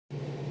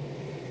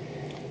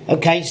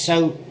Okay,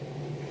 so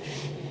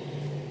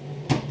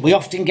we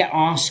often get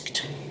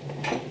asked,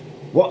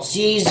 what's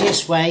the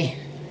easiest way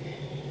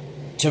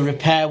to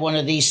repair one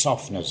of these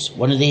softeners?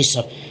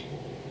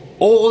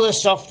 All the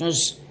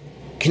softeners,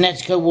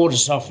 Kinetico water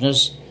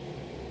softeners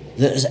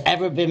that has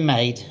ever been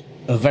made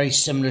are very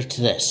similar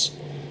to this.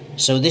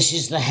 So this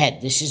is the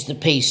head, this is the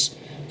piece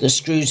that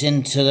screws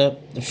into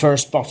the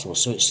first bottle,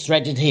 so it's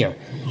threaded here.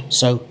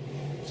 So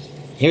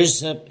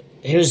here's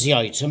the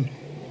item.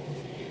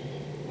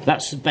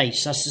 That's the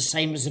base, that's the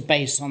same as the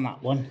base on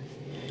that one.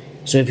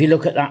 So if you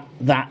look at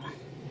that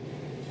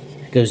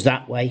goes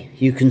that way,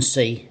 you can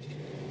see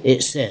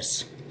it's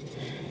this.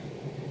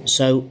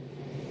 So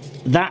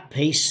that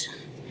piece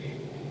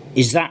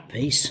is that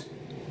piece,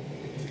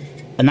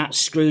 and that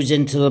screws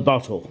into the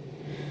bottle,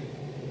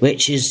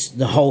 which is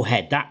the whole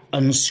head. That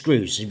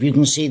unscrews. If you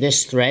can see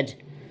this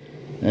thread,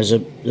 there's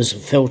a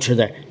filter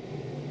there.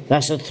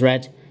 That's a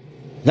thread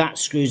that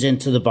screws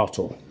into the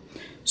bottle.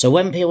 So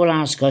when people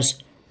ask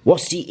us,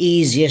 what's the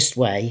easiest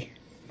way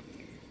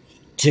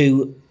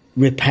to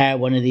repair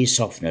one of these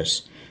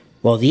softeners?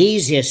 Well, the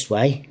easiest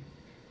way,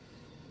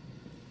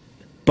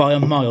 by a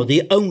mile,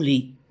 the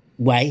only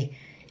way,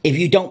 if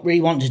you don't really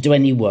want to do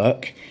any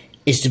work,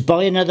 is to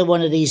buy another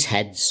one of these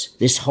heads,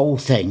 this whole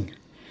thing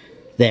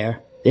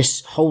there,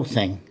 this whole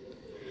thing,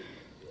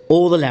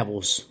 all the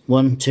levels,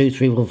 1, 2,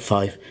 3, 4,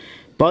 5.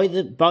 Buy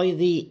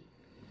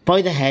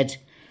the head,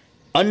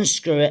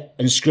 unscrew it,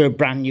 and screw a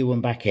brand new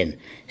one back in.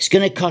 It's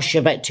going to cost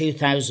you about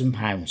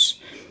 £2,000.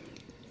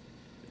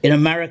 In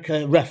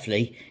America,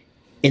 roughly.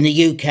 In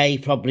the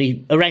UK,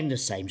 probably around the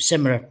same,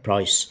 similar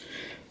price.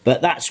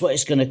 But that's what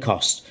it's going to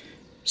cost.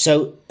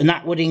 So, and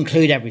that would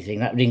include everything.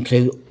 That would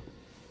include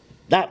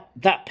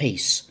that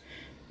piece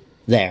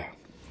there.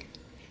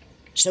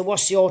 So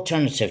what's the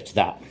alternative to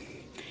that?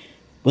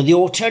 Well, the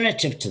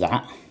alternative to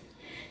that,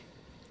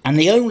 and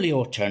the only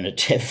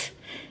alternative,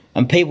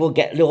 and people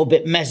get a little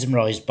bit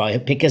mesmerised by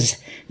it because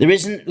there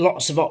isn't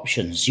lots of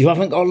options. You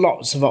haven't got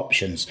lots of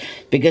options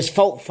because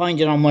fault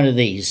finding on one of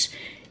these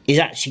is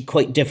actually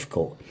quite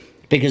difficult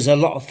because a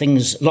lot of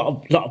things, a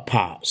lot of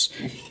parts.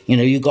 You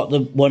know, you've got the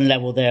one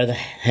level there, the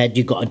head.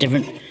 You've got a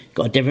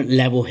different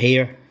level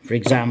here, for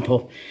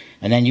example,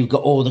 and then you've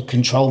got all the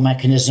control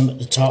mechanism at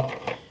the top,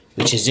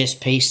 which is this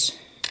piece.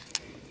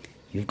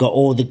 You've got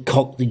all the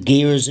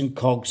gears and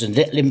cogs and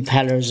little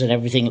impellers and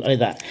everything like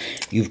that.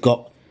 You've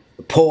got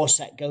a pawl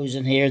set goes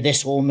in here.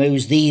 This all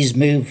moves. These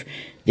move.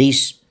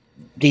 These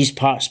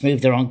parts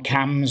move. They're on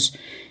cams.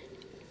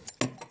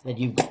 Then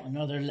you've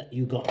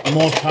got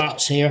more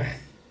parts here.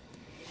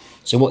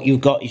 So what you've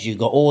got is you've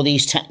got all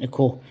these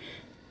technical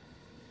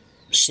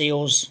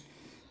seals,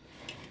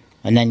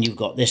 and then you've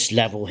got this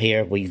level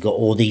here where you've got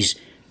all these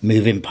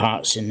moving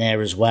parts in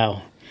there as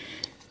well.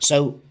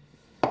 So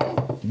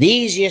the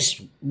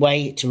easiest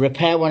way to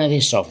repair one of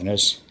these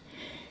softeners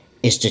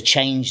is to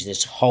change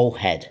this whole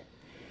head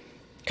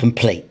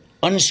complete.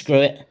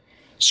 Unscrew it,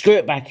 screw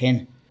it back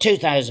in,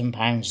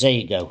 £2,000, there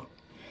you go.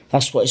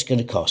 That's what it's going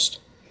to cost.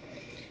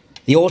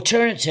 The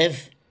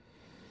alternative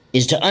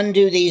is to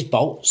undo these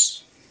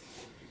bolts.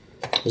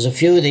 There's a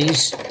few of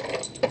these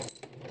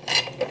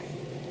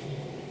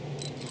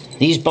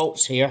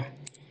bolts here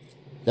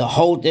that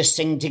hold this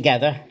thing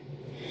together.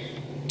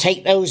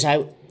 Take those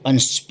out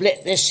and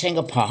split this thing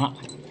apart.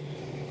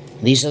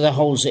 These are the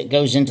holes that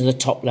goes into the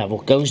top level,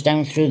 goes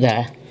down through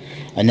there,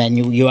 and then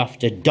you have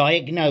to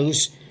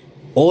diagnose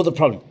all the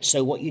problems.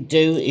 So what you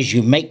do is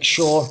you make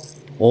sure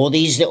all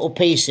these little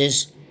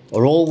pieces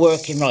are all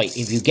working right.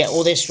 If you get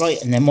all this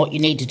right, and then what you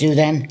need to do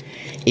then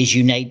is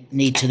you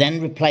need to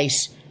then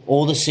replace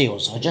all the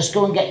seals. I'll just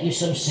go and get you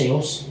some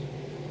seals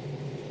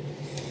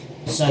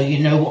so you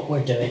know what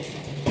we're doing.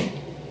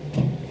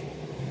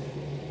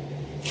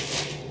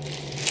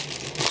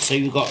 So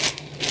you've got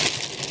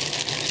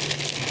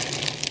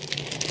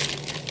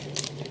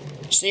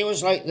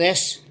seals like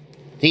this.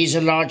 These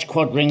are large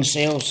quad ring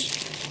seals.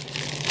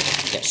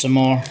 Get some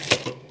more.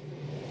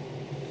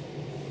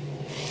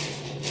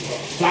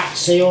 Flat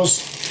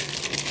seals.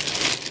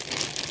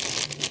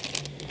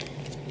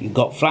 You've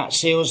got flat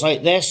seals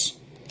like this.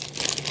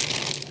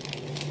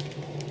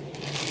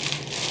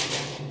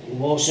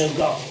 You've also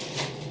got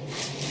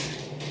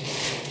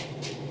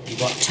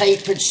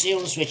tapered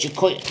seals, which are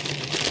quite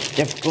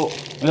difficult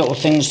little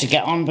things to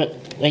get on, but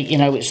you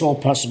know, it's all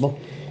possible.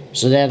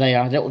 So there they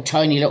are, little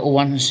tiny little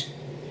ones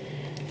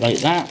like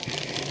that.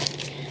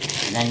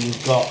 And then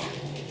you've got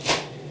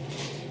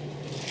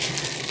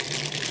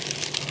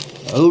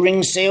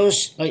O-ring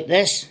seals like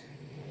this.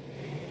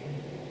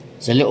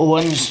 The little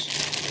ones,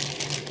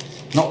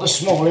 not the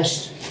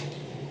smallest.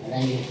 And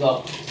then you've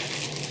got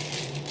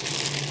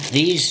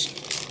these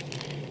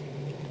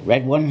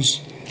red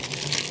ones.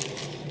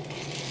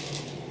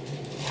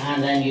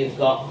 And then you've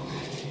got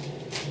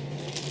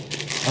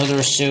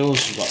other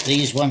seals. You've got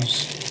these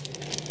ones,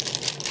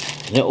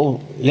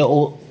 little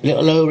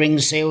O-ring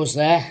seals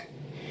there.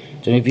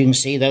 Don't know if you can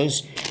see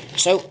those.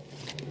 So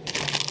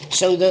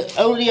the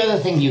only other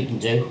thing you can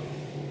do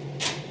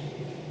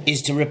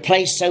is to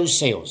replace those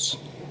seals.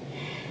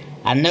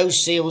 And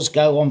those seals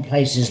go on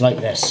places like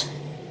this.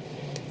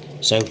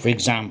 So for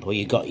example,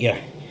 you've got your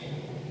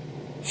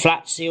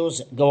flat seals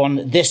that go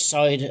on this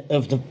side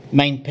of the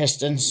main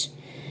pistons.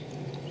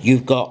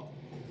 You've got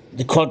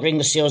the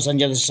quadringer seals on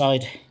the other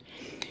side.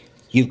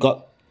 You've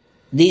got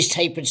these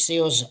tapered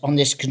seals on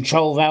this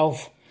control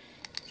valve.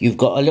 You've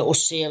got a little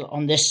seal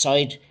on this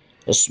side,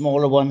 a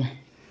smaller one,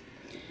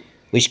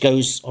 which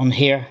goes on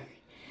here.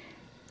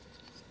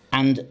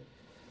 And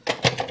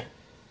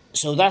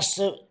so that's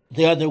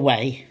the other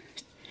way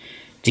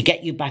to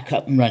get you back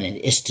up and running,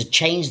 is to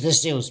change the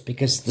seals,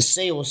 because the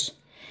seals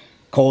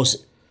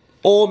cause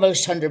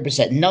almost 100%,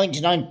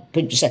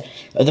 99%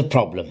 of the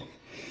problem.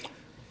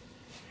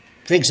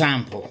 For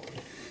example,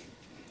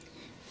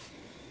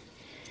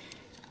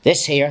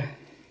 this here,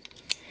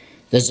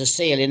 there's a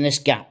seal in this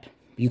gap.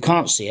 You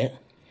can't see it,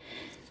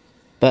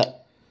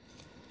 but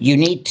you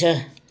need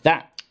to,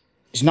 that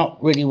is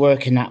not really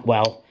working that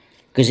well,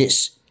 because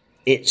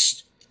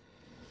it's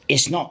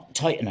not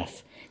tight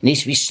enough. It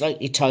needs to be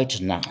slightly tighter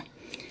than that.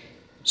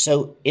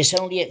 So it's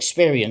only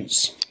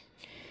experience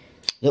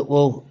that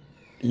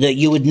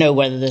you would know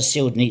whether the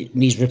seal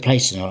needs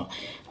replacing or not.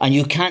 And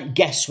you can't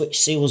guess which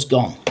seal's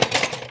gone.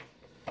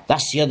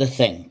 That's the other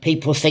thing.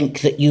 People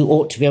think that you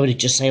ought to be able to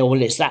just say, oh,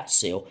 well, it's that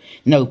seal.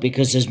 No,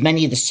 because there's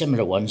many of the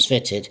similar ones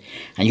fitted,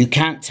 and you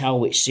can't tell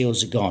which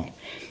seals are gone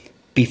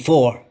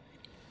before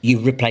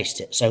you've replaced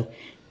it. So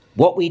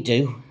what we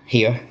do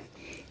here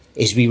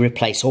is we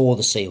replace all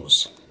the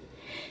seals.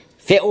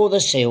 Fit all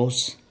the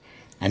seals,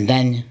 and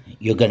then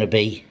you're going to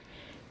be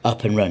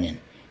up and running.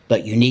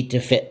 But you need to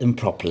fit them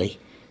properly.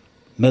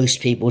 Most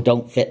people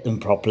don't fit them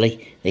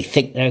properly. They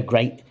think they're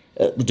great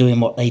at doing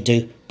what they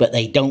do, but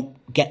they don't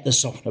get the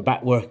softener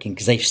back working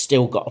because they've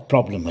still got a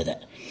problem with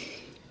it.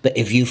 But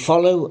if you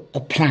follow a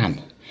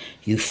plan,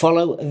 you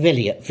follow a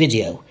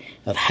video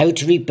of how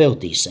to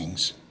rebuild these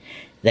things,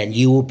 then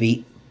you will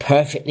be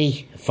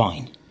perfectly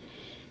fine.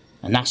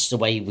 And that's the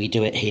way we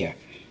do it here.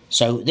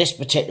 So this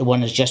particular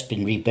one has just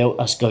been rebuilt.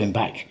 That's going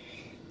back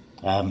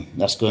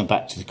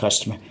to the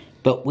customer.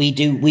 But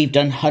we've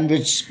done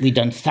hundreds, we've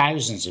done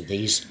thousands of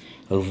these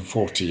over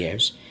 40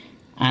 years,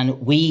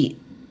 and we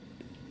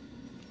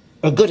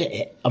are good at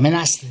it. I mean,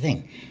 that's the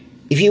thing.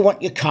 If you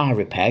want your car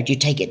repaired, you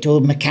take it to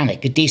a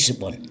mechanic, a decent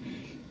one.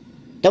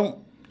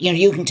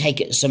 You can take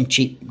it to some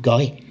cheap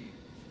guy.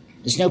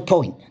 There's no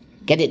point.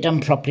 Get it done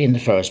properly in the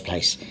first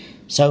place.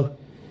 So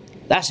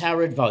that's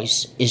our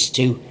advice, is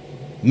to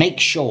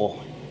make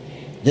sure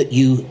that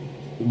you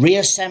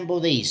reassemble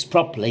these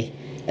properly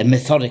and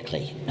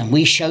methodically, and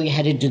we show you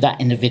how to do that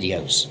in the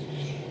videos.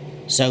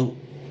 So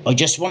I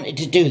just wanted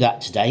to do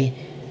that today,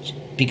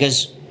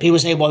 because people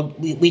say, well,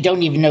 we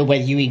don't even know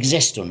whether you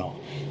exist or not.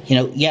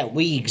 Yeah,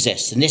 we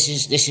exist, and this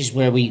is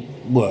where we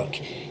work,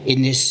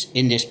 in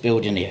this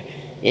building here.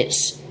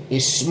 It's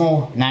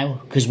small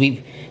now because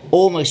we've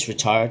almost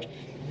retired,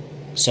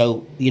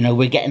 so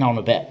we're getting on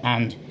a bit,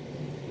 and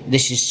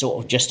this is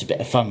sort of just a bit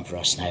of fun for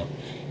us now.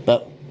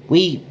 But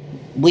we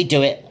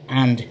do it,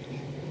 and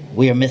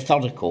we are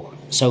methodical.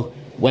 So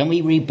when we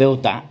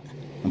rebuild that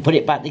and put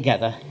it back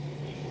together,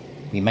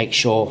 we make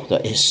sure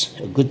that it's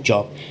a good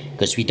job,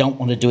 because we don't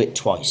want to do it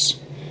twice.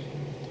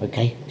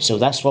 Okay, so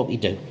that's what we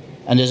do.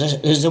 And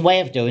there's a way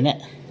of doing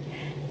it,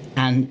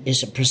 and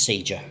it's a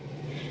procedure.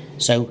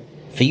 So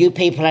for you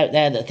people out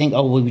there that think,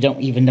 oh, well, we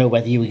don't even know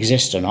whether you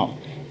exist or not,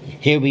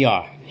 here we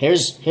are.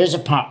 Here's a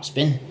parts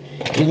bin.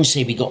 You can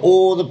see we got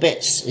all the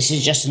bits. This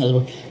is just another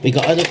one. We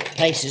got other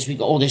places, we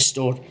got all this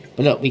stored.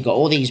 But look, we got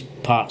all these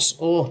parts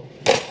all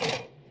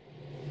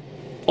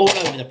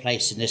over the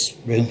place in this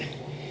room.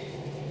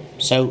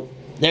 So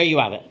there you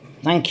have it.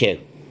 Thank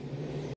you.